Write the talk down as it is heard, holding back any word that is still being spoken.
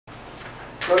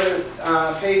Go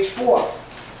to page 4.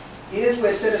 Here's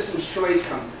where citizens' choice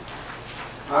comes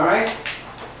in. All right?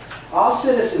 All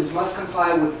citizens must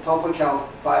comply with the public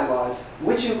health bylaws,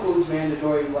 which includes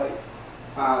mandatory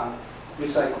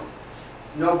recycling.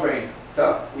 No brainer.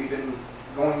 Duh. We've been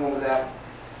going over that.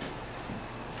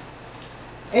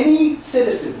 Any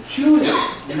citizen choosing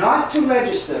not to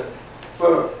register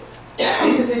for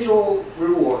individual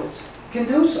rewards can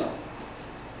do so.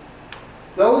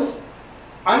 Those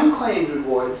unclaimed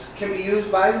rewards can be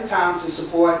used by the town to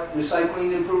support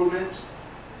recycling improvements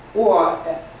or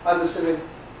other civic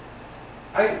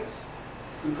items.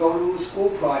 It could go to a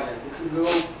school project. It could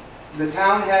go. The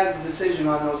town has the decision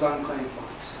on those unclaimed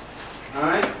funds. All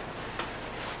right.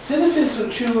 Citizens who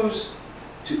choose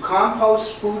to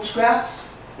compost food scraps,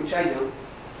 which I do,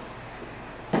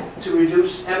 to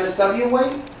reduce MSW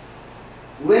weight,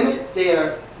 limit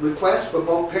their request for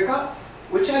bulk pickup,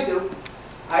 which I do.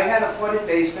 I had a flooded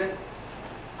basement.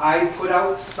 I put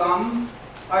out some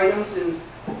items, and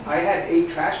I had 8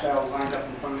 trash barrels lined up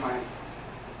in front of my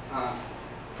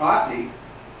property,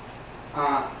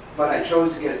 but I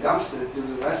chose to get a dumpster to do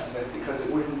the rest of it because it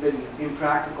wouldn't have been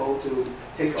impractical to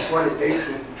take a flooded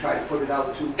basement and try to put it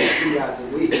out 2 yards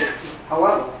a week.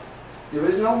 However, there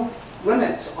is no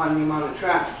limits on the amount of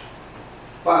trash,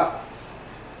 but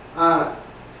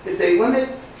if they limit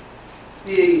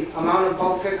the amount of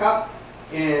bulk pickup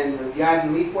and the yard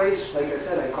and leak waste, like I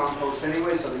said, I compost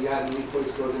anyway, so the yard and leak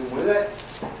waste goes in with it.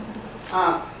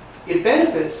 It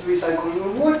benefits the recycling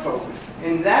reward program,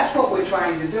 and that's what we're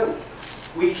trying to do.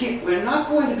 We're not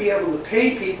going to be able to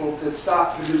pay people to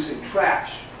stop producing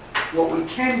trash. What we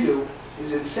can do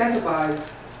is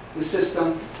incentivize the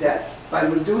system that by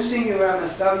reducing your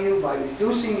MSW, by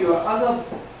reducing your other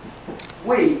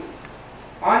weight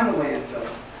on the landfill,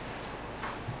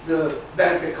 the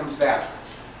benefit comes back.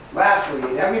 Lastly,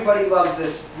 and everybody loves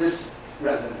this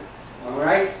resident, all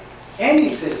right? Any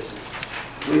citizen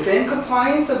within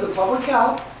compliance of the public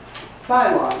health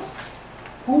bylaws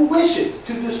who wishes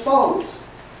to dispose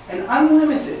an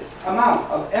unlimited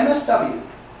amount of MSW,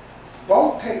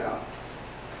 bulk pickup,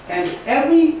 and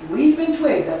every leaf and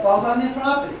twig that falls on their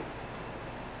property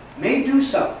may do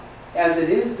so, as it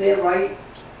is their right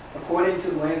according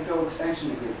to the landfill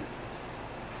extension agreement.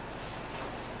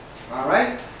 All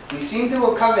right? We seem to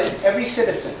have covered every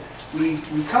citizen. We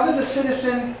cover the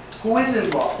citizen who is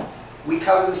involved. We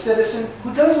cover the citizen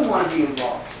who doesn't want to be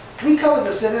involved. We cover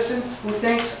the citizen who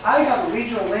thinks, I have a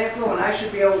regional landfill and I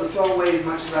should be able to throw away as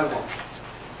much as I want.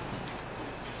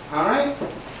 All right?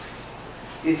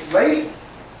 It's late.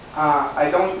 I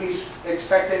don't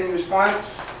expect any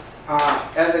response.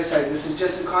 As I said, this is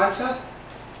just a concept.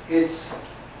 It's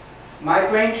my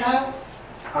brainchild.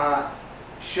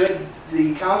 Should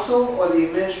the council or the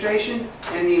administration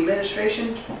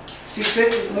see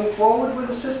fit to move forward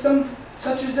with a system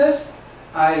such as this,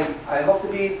 I hope to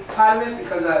be part of it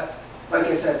because, like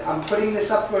I said, I'm putting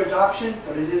this up for adoption,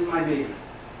 but it is my baby.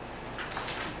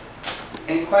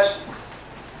 Any questions?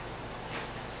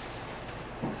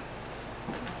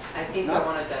 I think I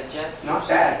want to digest. Not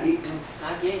bad.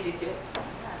 Not yet, did good.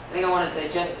 I think I want to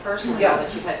digest personally all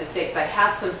that you've had to say, because I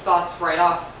have some thoughts right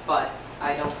off, but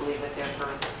I don't believe that they're for.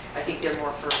 I think they're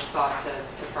more for thought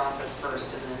to process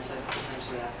first and then to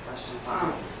potentially ask questions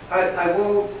on. I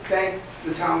will thank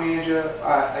the town manager.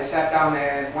 I sat down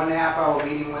there and 1.5 hour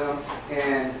meeting with him,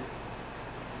 and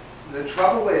the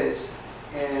trouble is,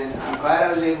 and I'm glad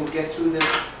I was able to get through this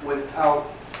without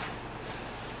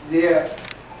there.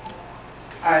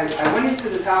 I went into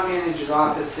the town manager's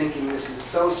office thinking this is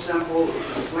so simple, it's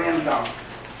a slam dunk.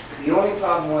 The only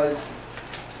problem was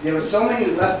there were so many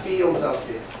left fields out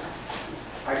there.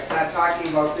 I started talking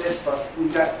about this, but we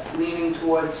got leaning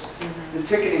towards the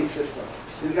ticketing system.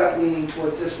 We got leaning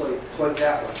towards this way, towards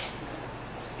that way.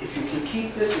 If you can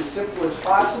keep this as simple as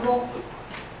possible,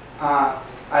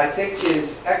 I think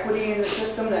there's equity in the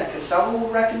system that Casella will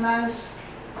recognize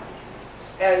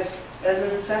as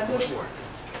an incentive.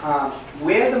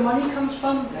 Where the money comes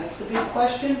from, that's the big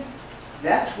question.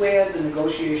 That's where the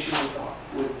negotiation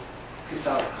with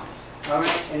Casella comes. All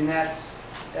right, and that's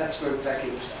for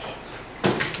executive sessions.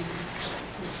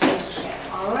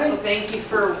 All right. Well, thank you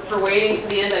for waiting to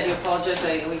the end. I do apologize.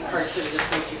 We probably should have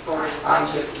just moved you forward. I'm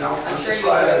sure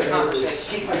you enjoyed the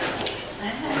conversation.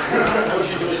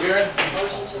 Motion to adjourn.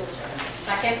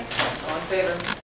 Second. All in favor.